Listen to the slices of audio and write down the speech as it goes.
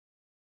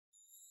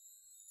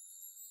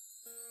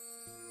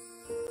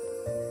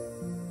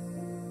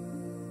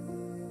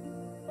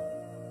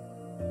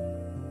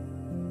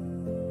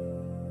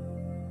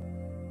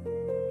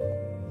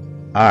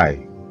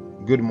Hi,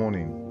 good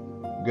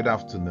morning, good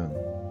afternoon,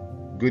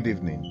 good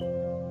evening,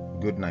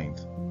 good night.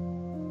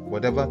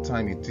 Whatever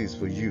time it is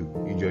for you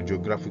in your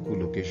geographical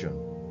location,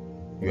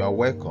 you are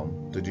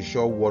welcome to the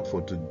short word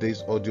for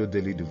today's audio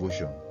daily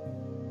devotion.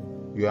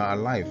 You are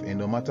alive, and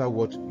no matter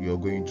what you are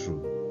going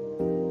through,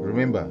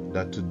 remember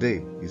that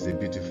today is a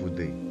beautiful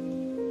day.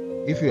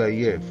 If you are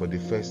here for the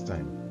first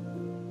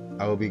time,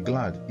 I will be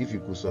glad if you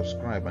could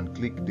subscribe and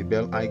click the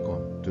bell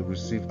icon to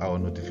receive our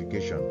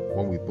notification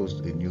when we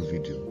post a new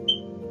video.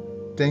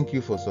 Thank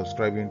you for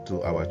subscribing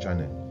to our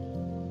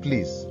channel.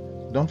 Please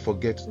don't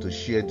forget to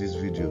share this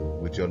video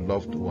with your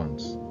loved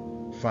ones,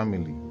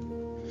 family,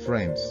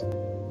 friends,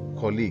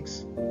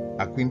 colleagues,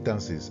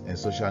 acquaintances, and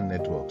social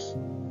networks.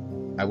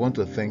 I want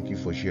to thank you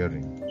for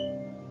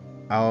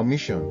sharing. Our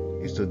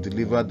mission is to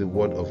deliver the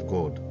word of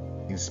God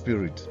in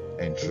spirit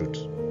and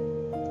truth.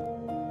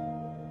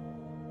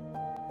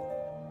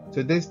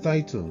 Today's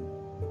title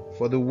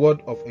for the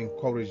word of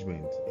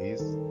encouragement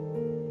is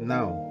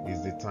Now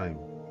is the Time.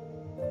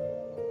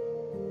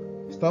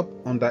 Stop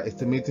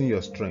underestimating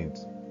your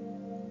strength.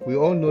 We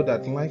all know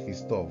that life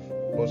is tough,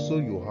 but so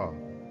you are.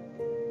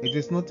 It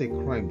is not a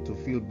crime to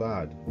feel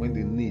bad when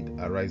the need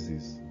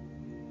arises.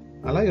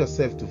 Allow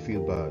yourself to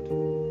feel bad.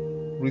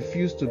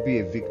 Refuse to be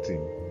a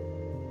victim.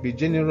 Be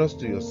generous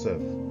to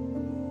yourself.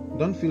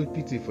 Don't feel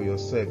pity for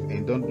yourself,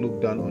 and don't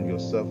look down on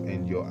yourself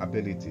and your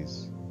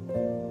abilities.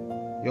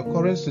 Your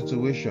current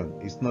situation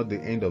is not the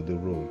end of the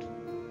road.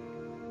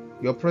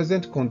 Your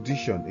present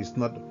condition is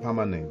not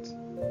permanent.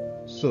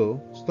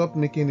 So, stop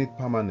making it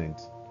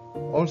permanent.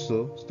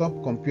 Also, stop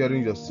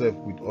comparing yourself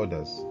with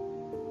others.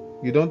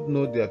 You don't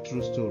know their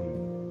true story.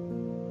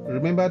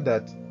 Remember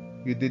that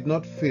you did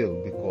not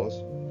fail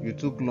because you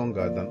took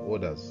longer than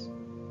others.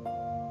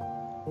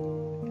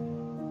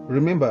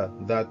 Remember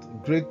that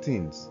great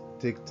things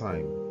take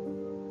time.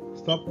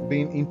 Stop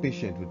being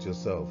impatient with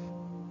yourself.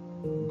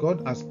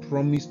 God has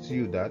promised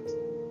you that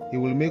He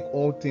will make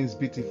all things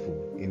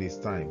beautiful in His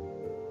time.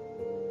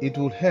 It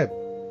would help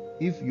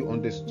if you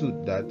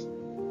understood that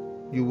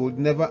you would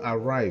never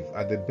arrive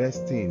at the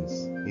best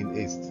things in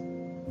haste.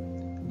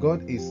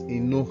 God is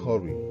in no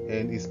hurry,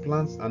 and His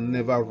plans are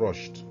never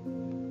rushed.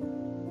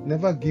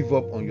 Never give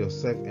up on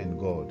yourself and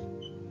God.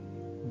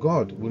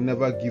 God will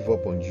never give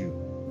up on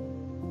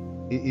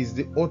you. He is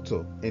the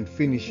author and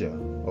finisher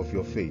of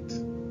your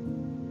faith.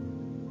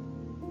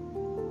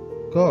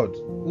 God,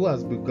 who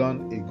has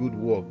begun a good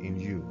work in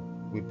you,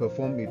 will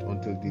perform it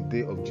until the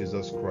day of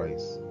Jesus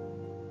Christ.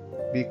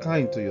 Be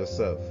kind to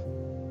yourself.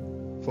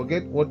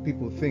 Forget what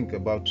people think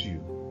about you.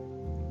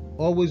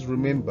 Always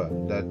remember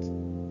that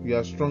you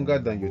are stronger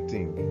than you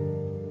think.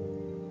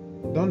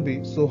 Don't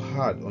be so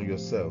hard on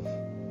yourself.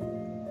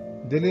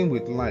 Dealing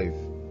with life,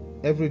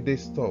 everyday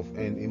stuff,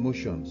 and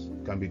emotions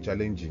can be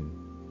challenging.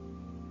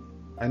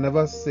 I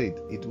never said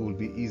it will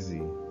be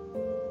easy.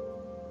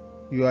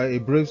 You are a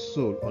brave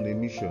soul on a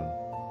mission,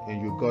 and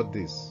you got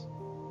this.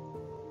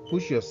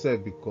 Push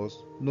yourself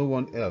because no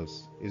one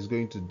else is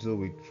going to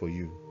do it for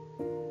you.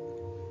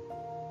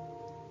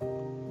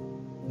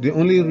 The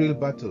only real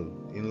battle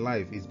in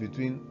life is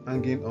between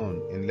hanging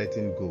on and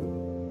letting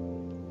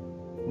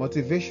go.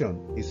 Motivation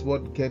is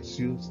what gets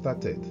you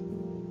started.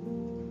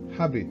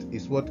 Habit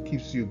is what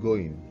keeps you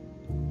going.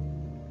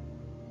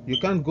 You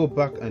can't go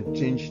back and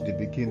change the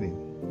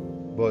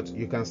beginning, but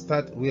you can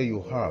start where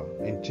you are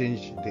and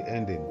change the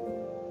ending.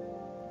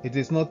 It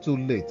is not too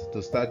late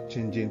to start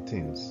changing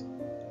things.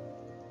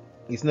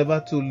 It's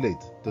never too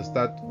late to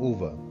start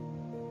over.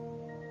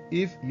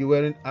 If you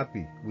weren't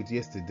happy with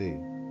yesterday,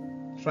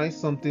 try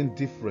something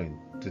different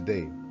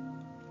today.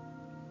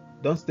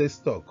 Don't stay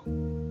stuck.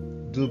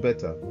 Do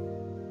better.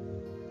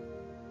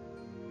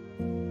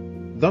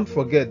 Don't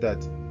forget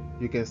that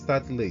you can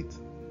start late.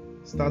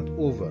 Start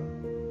over.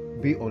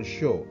 Be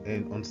unsure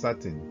and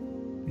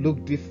uncertain.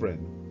 Look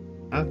different.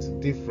 Act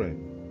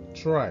different.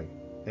 Try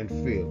and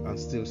fail and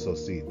still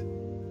succeed.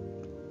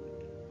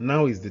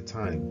 Now is the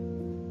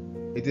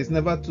time. It is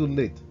never too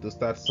late to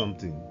start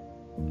something.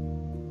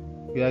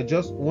 You are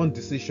just one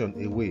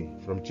decision away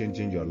from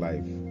changing your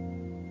life.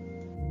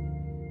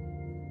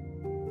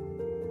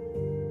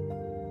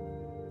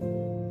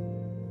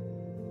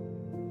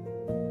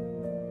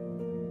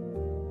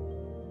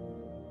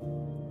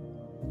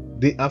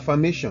 The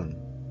affirmation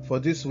for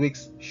this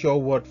week's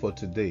short word for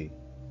today: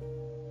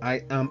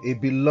 I am a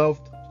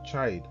beloved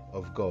child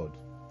of God.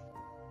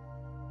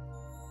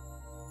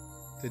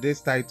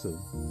 Today's title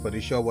for the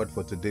short word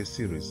for today's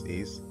series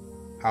is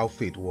How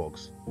Faith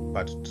Works,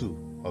 Part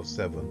 2 of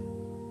 7.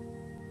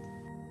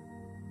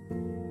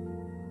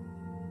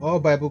 All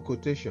Bible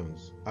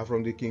quotations are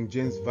from the King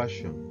James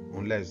Version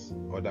unless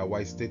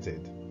otherwise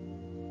stated.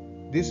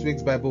 This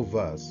week's Bible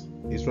verse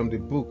is from the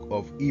book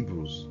of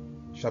Hebrews,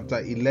 chapter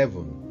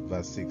 11,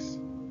 verse 6.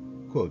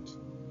 Quote,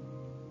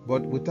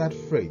 But without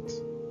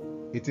faith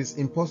it is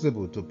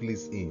impossible to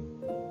please Him.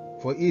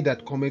 For he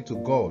that cometh to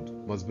God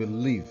must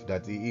believe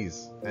that He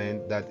is,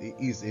 and that He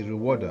is a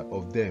rewarder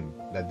of them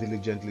that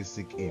diligently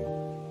seek Him.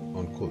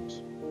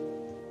 Unquote.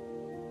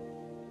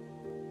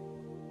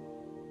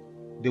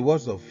 The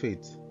words of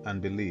faith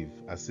and believe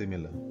are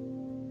similar.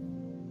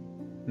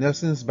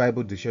 Nelson's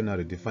Bible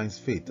Dictionary defines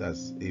faith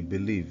as a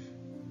belief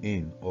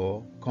in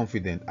or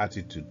confident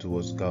attitude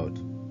towards God,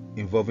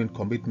 involving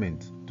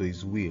commitment to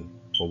His will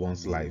for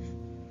one's life.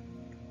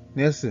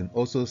 Nelson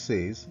also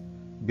says,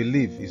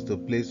 belief is to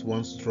place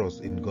one's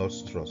trust in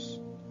God's trust.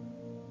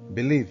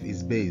 Belief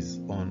is based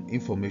on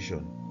information,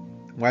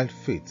 while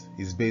faith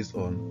is based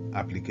on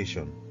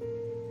application.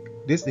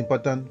 This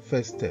important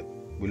first step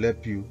will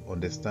help you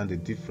understand the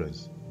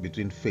difference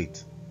between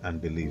faith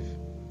and belief.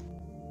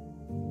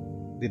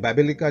 The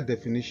biblical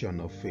definition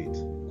of faith,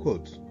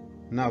 quote,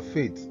 "Now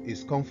faith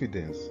is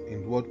confidence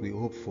in what we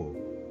hope for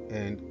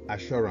and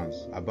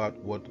assurance about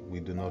what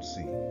we do not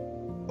see,"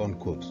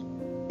 unquote.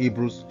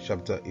 Hebrews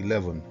chapter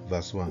 11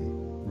 verse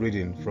 1,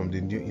 reading from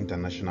the New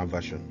International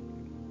Version.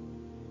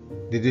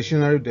 The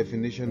dictionary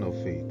definition of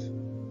faith,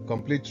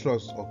 complete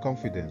trust or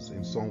confidence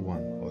in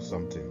someone or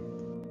something.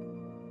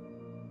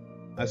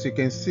 As you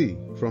can see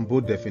from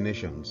both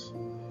definitions,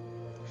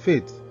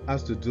 faith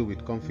has to do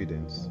with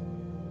confidence,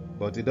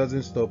 but it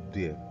doesn't stop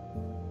there.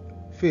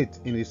 Faith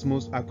in its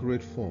most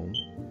accurate form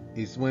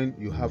is when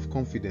you have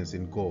confidence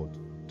in God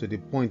to the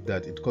point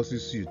that it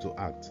causes you to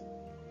act.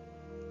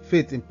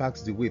 Faith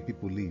impacts the way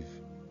people live,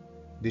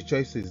 the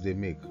choices they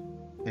make,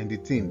 and the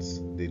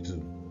things they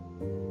do.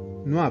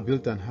 Noah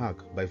built an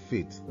ark by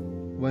faith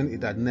when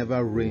it had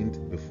never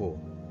rained before.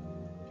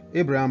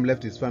 Abraham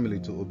left his family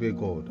to obey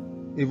God,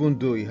 even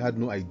though he had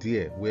no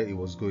idea where he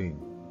was going.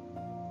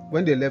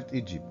 When they left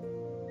Egypt,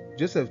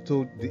 Joseph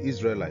told the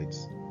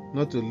Israelites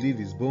not to leave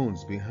his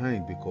bones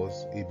behind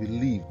because he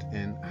believed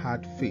and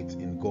had faith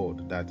in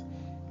God that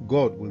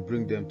God will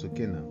bring them to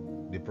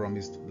Canaan, the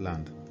promised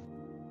land.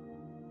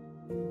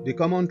 The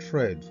common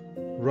thread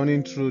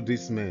running through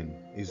these men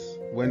is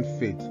when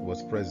faith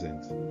was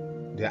present,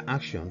 their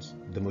actions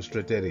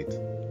demonstrated it.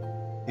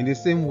 In the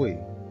same way,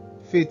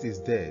 faith is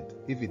dead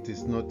if it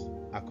is not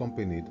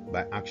accompanied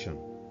by action.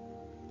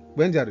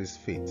 When there is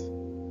faith,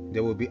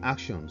 there will be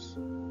actions,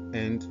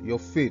 and your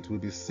faith will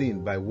be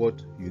seen by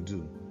what you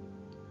do.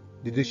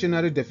 The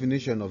dictionary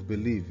definition of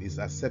belief is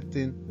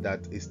accepting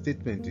that a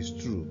statement is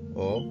true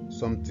or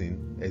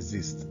something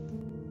exists.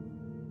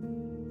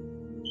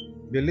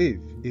 Belief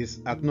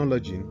is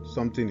acknowledging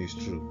something is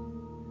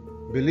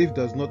true. Belief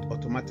does not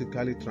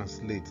automatically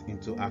translate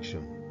into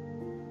action.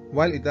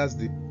 While it has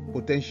the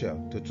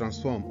potential to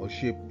transform or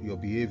shape your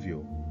behavior,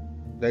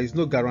 there is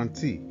no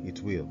guarantee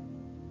it will.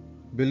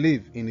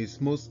 Belief in its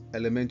most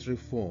elementary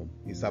form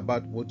is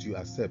about what you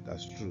accept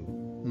as true,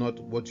 not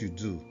what you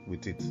do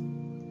with it.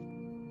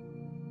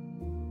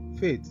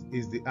 Faith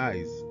is the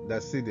eyes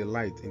that see the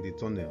light in the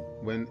tunnel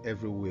when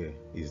everywhere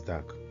is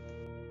dark.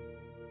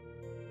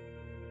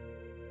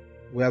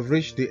 We have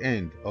reached the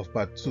end of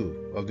part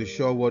 2 of the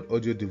Sure Word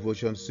audio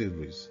devotion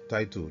series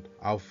titled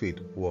How Faith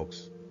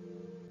Works.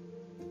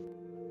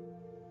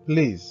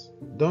 Please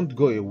don't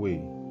go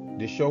away.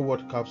 The Sure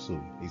Word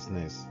capsule is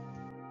next.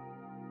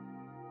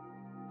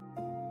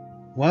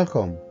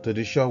 Welcome to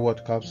the Sure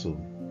Word capsule.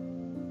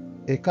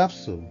 A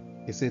capsule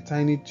is a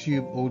tiny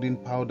tube holding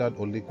powdered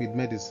or liquid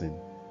medicine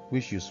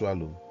which you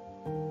swallow.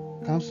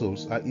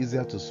 Capsules are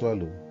easier to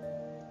swallow.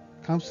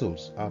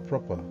 Capsules are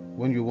proper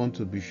when you want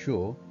to be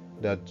sure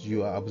that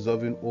you are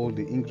absorbing all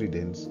the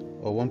ingredients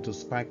or want to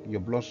spike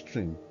your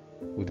bloodstream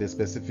with a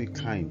specific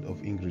kind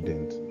of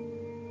ingredient.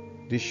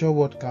 The Sure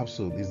Word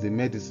capsule is the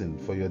medicine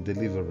for your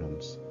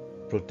deliverance,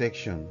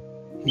 protection,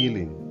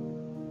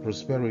 healing,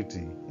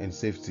 prosperity, and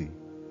safety.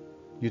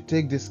 You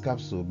take this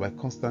capsule by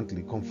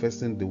constantly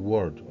confessing the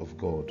Word of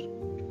God.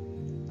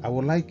 I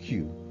would like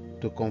you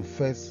to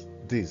confess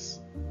this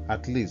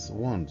at least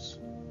once,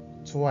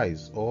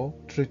 twice, or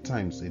 3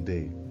 times a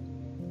day.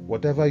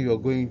 Whatever you are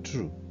going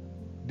through,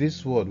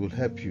 this word will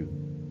help you.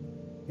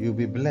 You'll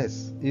be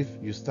blessed if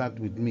you start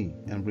with me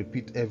and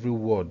repeat every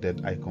word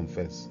that I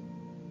confess.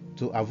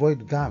 To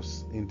avoid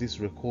gaps in this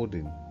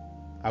recording,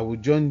 I will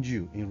join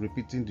you in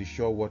repeating the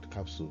Sure Word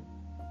capsule.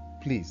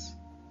 Please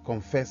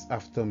confess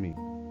after me.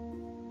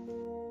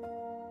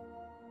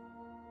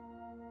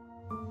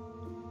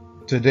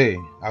 Today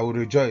I will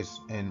rejoice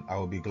and I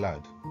will be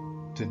glad.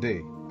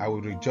 Today I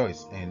will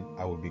rejoice and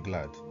I will be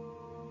glad.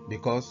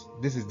 Because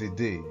this is the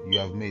day you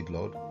have made,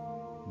 Lord.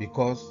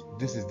 Because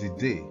this is the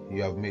day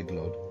you have made,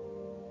 Lord.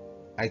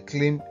 I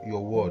claim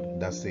your word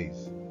that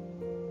says,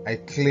 I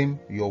claim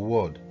your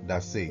word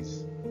that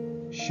says,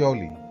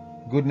 surely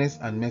goodness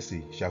and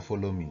mercy shall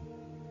follow me.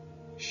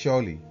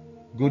 Surely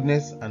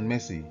goodness and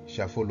mercy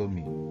shall follow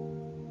me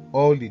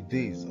all the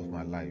days of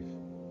my life.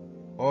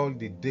 All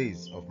the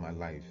days of my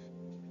life.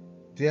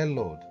 Dear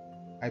Lord,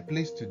 I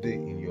place today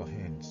in your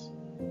hands.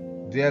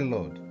 Dear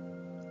Lord,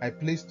 I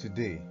place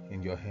today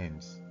in your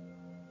hands.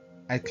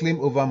 I claim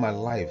over my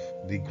life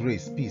the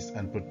grace, peace,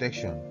 and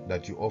protection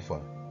that you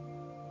offer.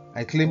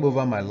 I claim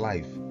over my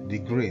life the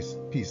grace,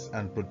 peace,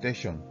 and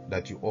protection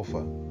that you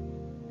offer.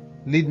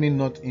 Lead me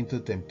not into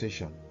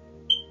temptation.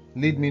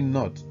 Lead me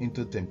not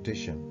into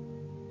temptation.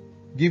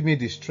 Give me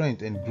the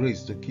strength and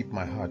grace to keep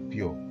my heart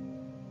pure.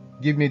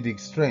 Give me the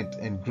strength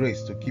and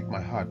grace to keep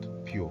my heart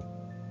pure.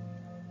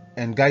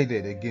 and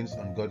guided against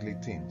ungodly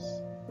things,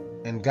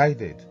 and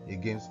guided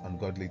against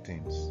ungodly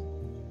things.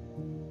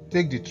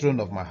 Take the throne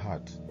of my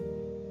heart.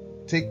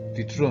 Take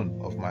the throne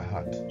of my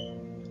heart.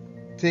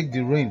 Take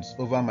the reins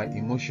over my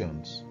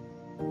emotions.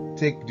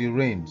 Take the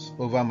reins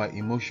over my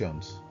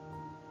emotions.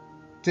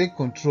 Take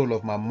control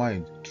of my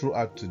mind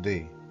throughout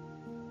today.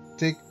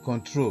 Take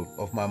control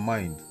of my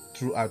mind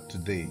throughout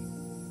today.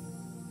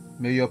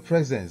 May your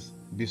presence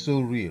be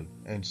so real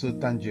and so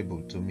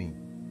tangible to me.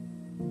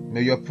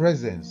 May your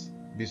presence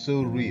be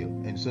so real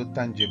and so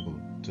tangible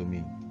to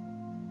me,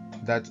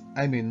 that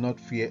I may not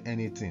fear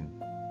anything,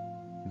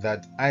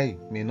 that I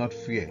may not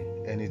fear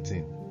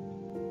anything,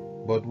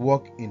 but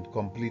walk in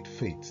complete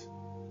faith,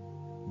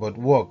 but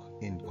walk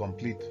in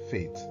complete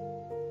faith.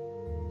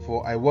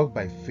 For I walk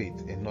by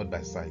faith and not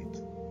by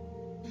sight.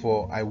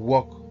 For I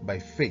walk by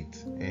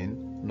faith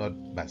and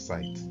not by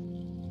sight.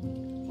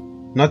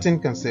 Nothing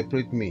can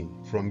separate me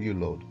from you,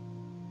 Lord.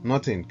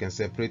 Nothing can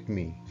separate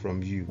me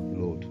from you,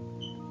 Lord.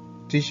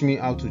 Teach me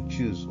how to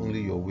choose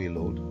only your way,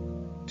 Lord.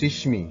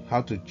 Teach me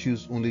how to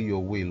choose only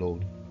your way,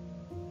 Lord,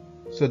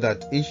 so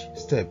that each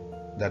step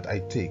that I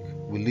take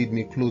will lead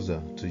me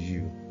closer to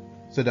you,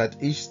 so that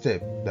each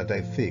step that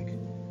I take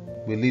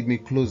will lead me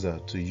closer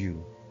to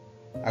you.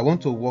 I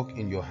want to walk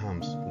in your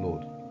arms,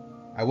 Lord.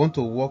 I want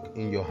to walk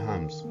in your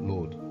arms,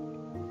 Lord,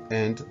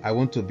 and I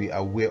want to be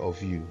aware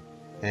of you,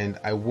 and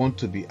I want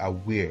to be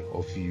aware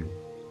of you,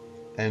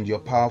 and your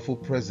powerful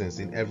presence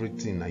in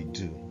everything I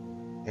do,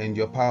 and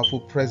your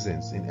powerful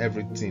presence in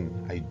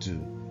everything I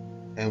do,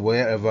 and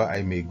wherever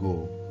I may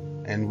go,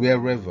 and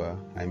wherever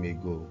I may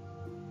go.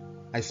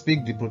 I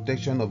speak the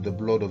protection of the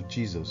blood of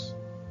Jesus.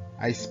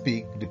 I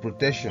speak the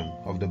protection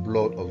of the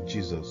blood of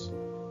Jesus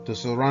to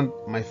surround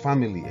my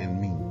family and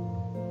me,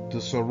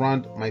 to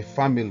surround my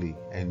family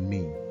and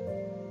me.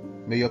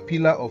 May your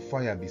pillar of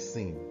fire be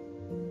seen.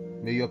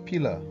 May your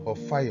pillar of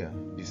fire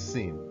be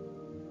seen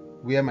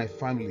where my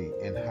family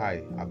and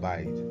I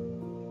abide,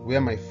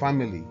 where my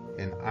family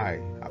and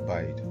I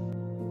abide.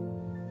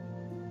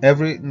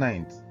 Every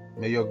night,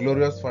 may your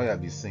glorious fire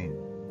be seen.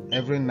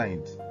 Every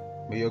night,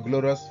 may your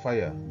glorious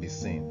fire be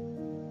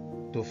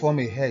seen, to form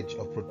a hedge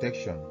of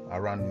protection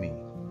around me,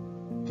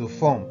 to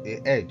form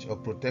a hedge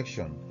of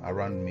protection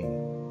around me.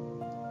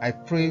 I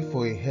pray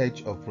for a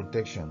hedge of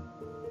protection.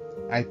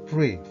 I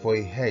pray for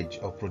a hedge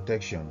of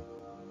protection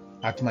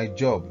at my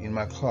job, in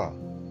my car,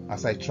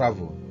 as I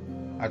travel,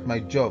 at my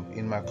job,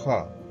 in my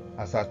car,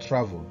 as I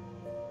travel.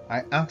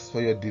 I ask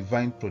for your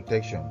divine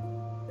protection.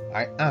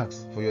 I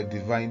ask for your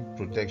divine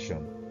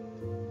protection.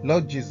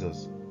 Lord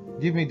Jesus,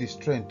 give me the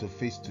strength to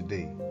face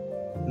today.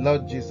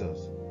 Lord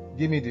Jesus,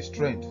 give me the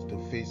strength to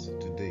face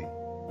today.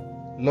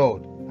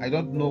 Lord, I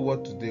don't know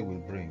what today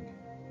will bring.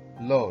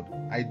 Lord,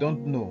 I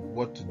don't know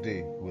what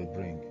today will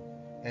bring.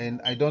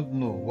 And I don't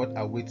know what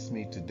awaits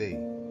me today.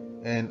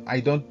 And I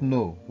don't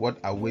know what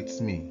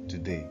awaits me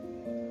today.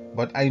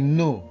 But I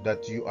know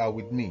that you are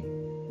with me.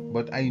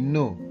 But I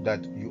know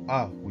that you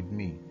are with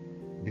me.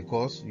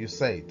 Because you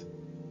said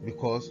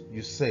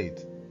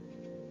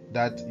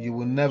that you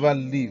will never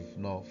leave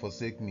nor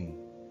forsake me.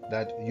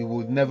 That you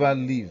will never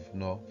leave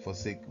nor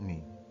forsake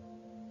me.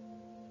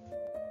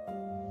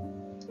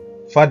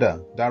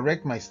 Father,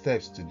 direct my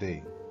steps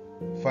today.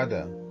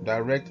 Father,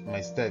 direct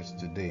my steps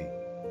today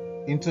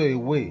into a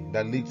way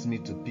that leads me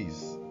to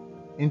peace.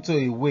 Into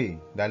a way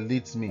that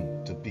leads me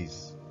to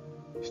peace.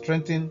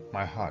 Strengthen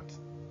my heart.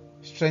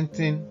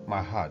 Strengthen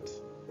my heart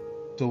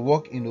to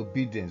walk in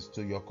obedience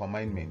to your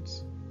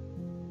commandments.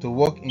 To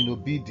walk in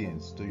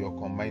obedience to your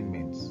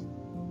commandments.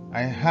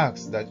 I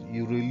ask that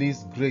you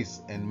release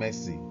grace and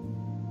mercy.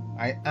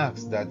 I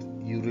ask that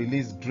you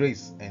release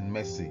grace and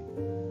mercy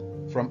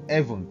from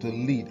heaven to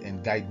lead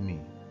and guide me.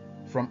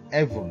 From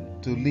heaven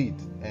to lead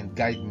and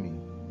guide me.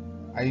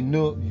 I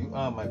know you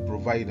are my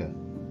provider.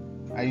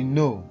 I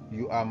know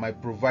you are my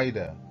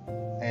provider,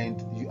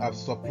 and you have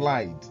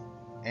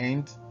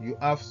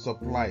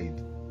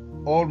supplied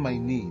all my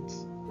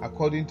needs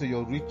according to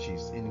your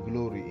riches in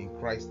glory in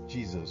Christ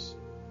Jesus.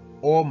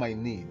 All my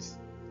needs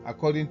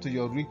according to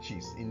your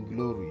riches in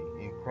glory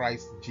in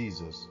Christ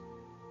Jesus.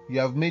 You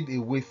have made a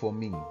way for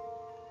me.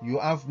 You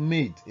have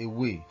made a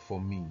way for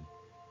me,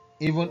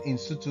 even in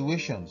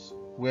situations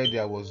where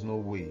there was no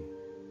way.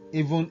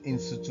 Even in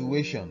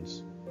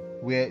situations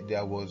where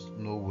there was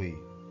no way.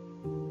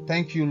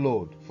 Thank you,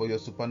 Lord, for your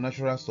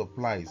supernatural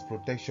supplies,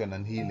 protection,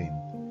 and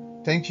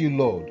healing. Thank you,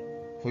 Lord,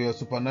 for your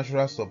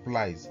supernatural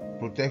supplies,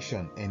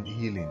 protection, and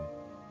healing.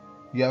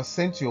 You have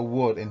sent your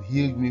word and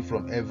healed me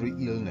from every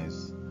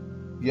illness.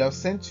 You have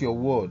sent your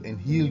word and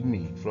healed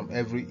me from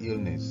every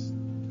illness.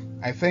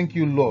 I thank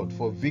you, Lord,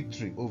 for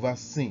victory over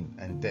sin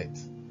and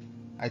death.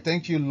 I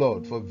thank you,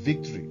 Lord, for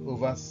victory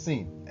over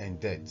sin and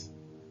death.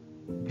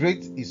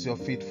 Great is your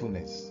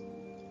faithfulness.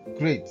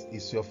 Great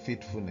is your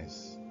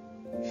faithfulness.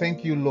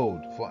 Thank you,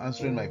 Lord, for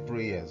answering my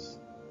prayers.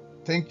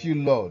 Thank you,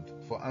 Lord,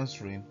 for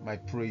answering my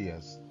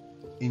prayers.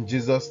 In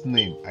Jesus'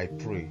 name I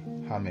pray.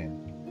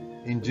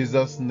 Amen. In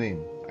Jesus'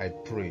 name I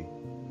pray.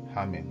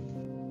 Amen.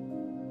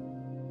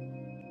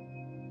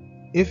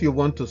 If you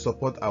want to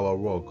support our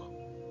work,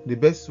 The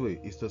best way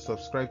is to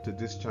subscribe to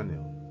this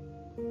channel.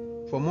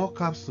 For more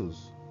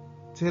capsules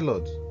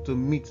tailored to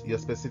meet your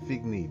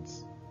specific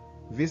needs,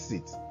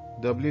 visit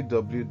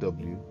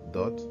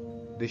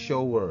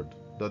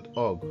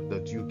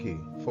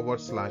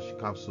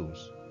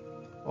www.thesureword.org.uk/capsules.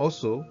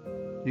 Also,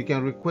 you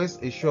can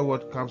request a Sure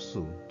Word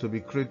capsule to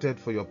be created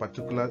for your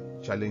particular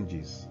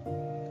challenges.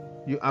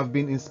 You have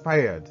been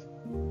inspired,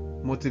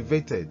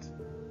 motivated,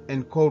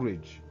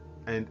 encouraged,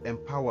 and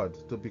empowered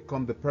to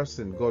become the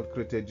person God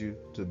created you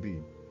to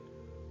be.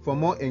 For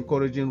more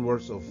encouraging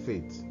words of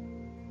faith,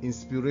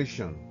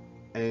 inspiration,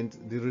 and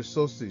the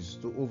resources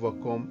to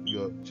overcome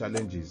your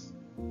challenges,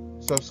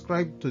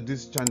 subscribe to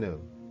this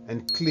channel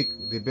and click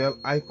the bell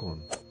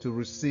icon to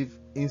receive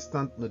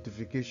instant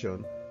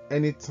notification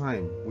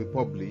anytime we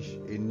publish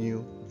a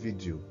new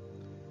video.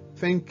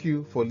 Thank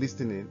you for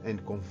listening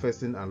and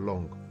confessing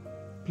along.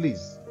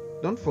 Please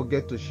don't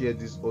forget to share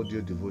this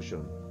audio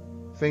devotion.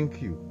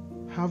 Thank you.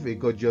 Have a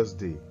gorgeous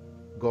day.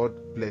 God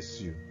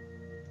bless you.